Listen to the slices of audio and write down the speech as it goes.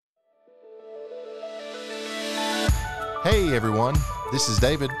Hey everyone, this is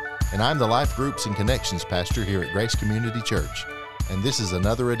David, and I'm the Life Groups and Connections Pastor here at Grace Community Church, and this is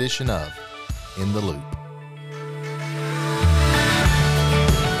another edition of In the Loop.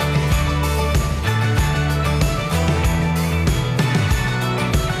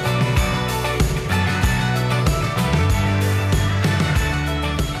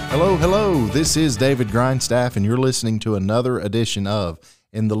 Hello, this is David Grindstaff, and you're listening to another edition of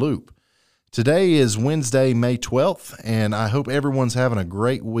In the Loop. Today is Wednesday, May 12th, and I hope everyone's having a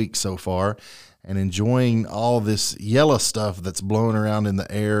great week so far and enjoying all this yellow stuff that's blowing around in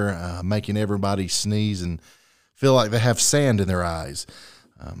the air, making everybody sneeze and feel like they have sand in their eyes.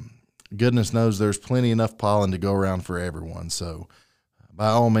 Goodness knows there's plenty enough pollen to go around for everyone, so by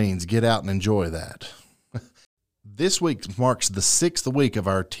all means, get out and enjoy that. This week marks the 6th week of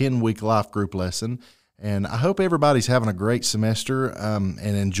our 10-week life group lesson, and I hope everybody's having a great semester and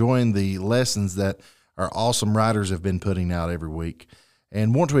enjoying the lessons that our awesome writers have been putting out every week.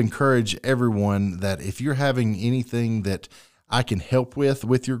 And want to encourage everyone that if you're having anything that I can help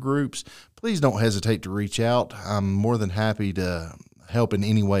with your groups, please don't hesitate to reach out. I'm more than happy to help in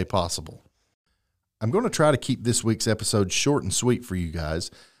any way possible. I'm going to try to keep this week's episode short and sweet for you guys,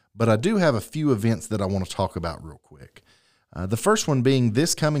 but I do have a few events that I want to talk about real quick. The first one being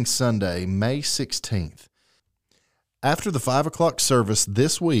this coming Sunday, May 16th. After the 5 o'clock service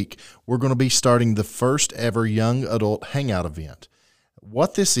this week, we're going to be starting the first ever young adult hangout event.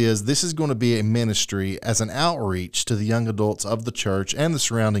 What this is going to be a ministry as an outreach to the young adults of the church and the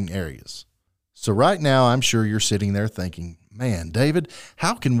surrounding areas. So right now, I'm sure you're sitting there thinking, man, David,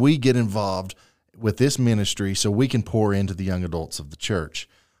 how can we get involved with this ministry so we can pour into the young adults of the church?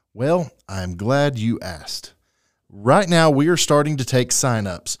 Well, I'm glad you asked. Right now, we are starting to take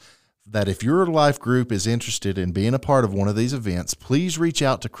sign-ups that if your life group is interested in being a part of one of these events, please reach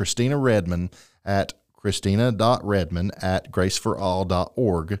out to Christina Redmond at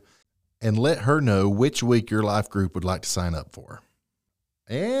christina.redmond@graceforall.org and let her know which week your life group would like to sign up for.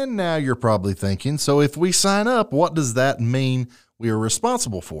 And now you're probably thinking, so if we sign up, what does that mean we are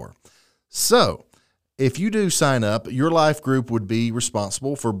responsible for? So, if you do sign up, your life group would be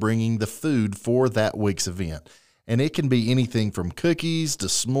responsible for bringing the food for that week's event. And it can be anything from cookies to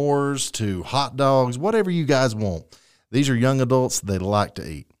s'mores to hot dogs, whatever you guys want. These are young adults, they like to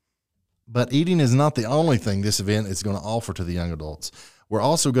eat. But eating is not the only thing this event is going to offer to the young adults. We're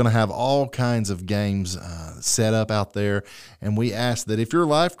also going to have all kinds of games set up out there. And we ask that if your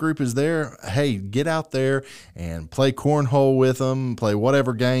life group is there, hey, get out there and play cornhole with them, play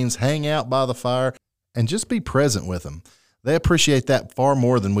whatever games, hang out by the fire, and just be present with them. They appreciate that far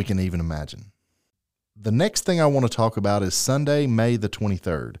more than we can even imagine. The next thing I want to talk about is Sunday, May the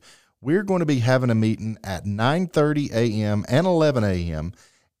 23rd. We're going to be having a meeting at 9:30 a.m. and 11 a.m.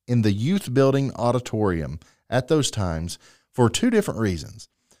 in the Youth Building Auditorium at those times for two different reasons.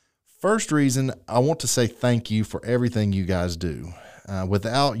 First reason, I want to say thank you for everything you guys do.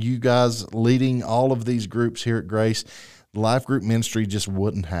 Without you guys leading all of these groups here at Grace, the Life Group Ministry just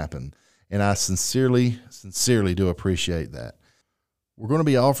wouldn't happen. And I sincerely do appreciate that. We're going to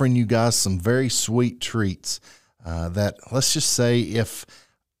be offering you guys some very sweet treats that, let's just say, if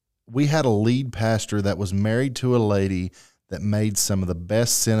we had a lead pastor that was married to a lady that made some of the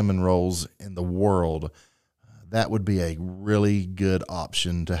best cinnamon rolls in the world, that would be a really good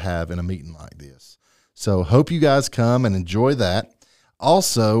option to have in a meeting like this. So hope you guys come and enjoy that.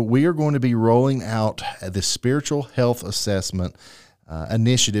 Also, we are going to be rolling out the spiritual health assessment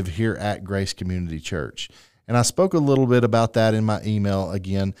initiative here at Grace Community Church. And I spoke a little bit about that in my email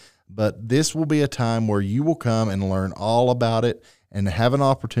again, but this will be a time where you will come and learn all about it and have an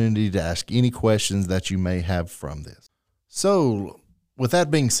opportunity to ask any questions that you may have from this. So, with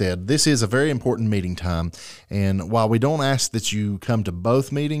that being said, this is a very important meeting time, and while we don't ask that you come to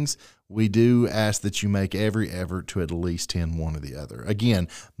both meetings, we do ask that you make every effort to at least attend one or the other. Again,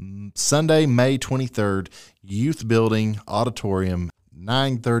 Sunday, May 23rd, Youth Building Auditorium,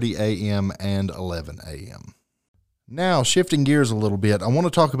 9:30 a.m. and 11 a.m. Now, shifting gears a little bit, I want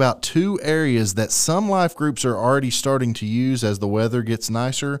to talk about two areas that some life groups are already starting to use as the weather gets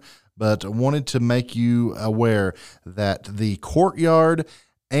nicer, but I wanted to make you aware that the courtyard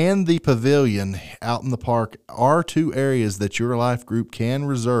and the pavilion out in the park are two areas that your life group can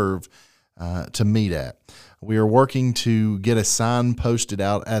reserve to meet at. We are working to get a sign posted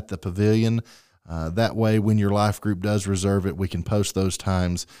out at the pavilion. That way, when your life group does reserve it, we can post those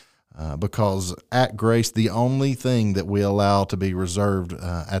times because at Grace, the only thing that we allow to be reserved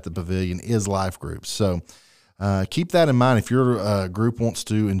at the pavilion is life groups. So keep that in mind. If your group wants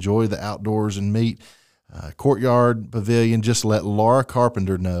to enjoy the outdoors and meet, courtyard, pavilion, just let Laura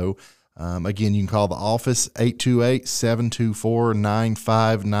Carpenter know. Again, you can call the office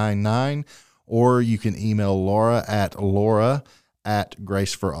 828-724-9599, or you can email Laura at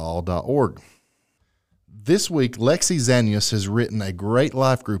graceforall.org. This week, Lexi Zanius has written a great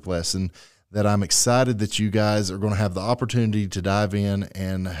life group lesson that I'm excited that you guys are going to have the opportunity to dive in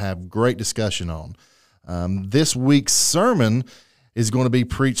and have great discussion on. This week's sermon is going to be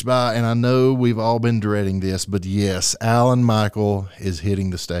preached by, and I know we've all been dreading this, but yes, Alan Michael is hitting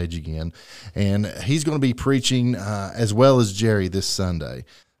the stage again, and he's going to be preaching as well as Jerry this Sunday.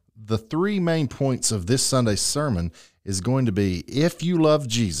 The three main points of this Sunday's sermon is going to be, if you love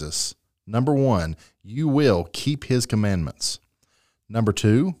Jesus, number one, you will keep his commandments. Number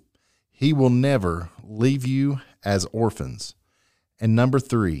two, he will never leave you as orphans. And number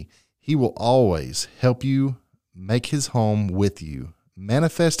three, he will always help you make his home with you,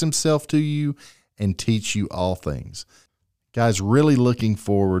 manifest himself to you, and teach you all things. Guys, really looking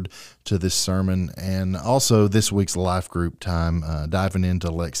forward to this sermon and also this week's life group time, diving into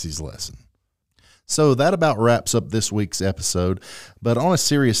Lexi's lesson. So that about wraps up this week's episode. But on a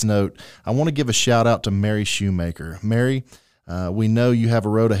serious note, I want to give a shout out to Mary Shoemaker. Mary, we know you have a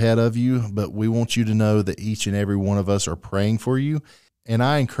road ahead of you, but we want you to know that each and every one of us are praying for you. And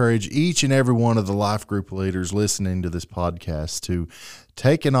I encourage each and every one of the life group leaders listening to this podcast to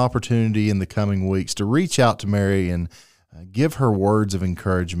take an opportunity in the coming weeks to reach out to Mary and give her words of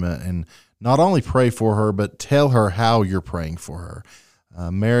encouragement, and not only pray for her, but tell her how you're praying for her.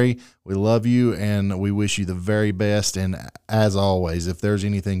 Mary, we love you and we wish you the very best. And as always, if there's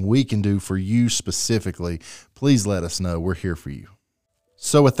anything we can do for you specifically, please let us know. We're here for you.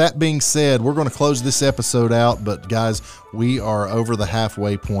 So with that being said, we're going to close this episode out, but guys, we are over the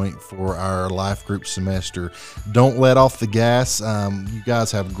halfway point for our life group semester. Don't let off the gas. You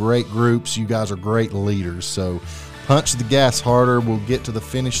guys have great groups. You guys are great leaders. So punch the gas harder. We'll get to the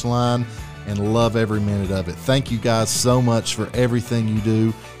finish line and love every minute of it. Thank you guys so much for everything you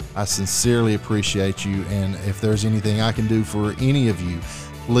do. I sincerely appreciate you. And if there's anything I can do for any of you,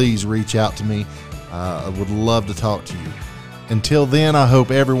 please reach out to me. I would love to talk to you. Until then, I hope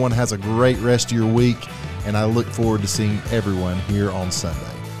everyone has a great rest of your week, and I look forward to seeing everyone here on Sunday.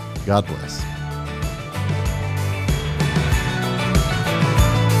 God bless.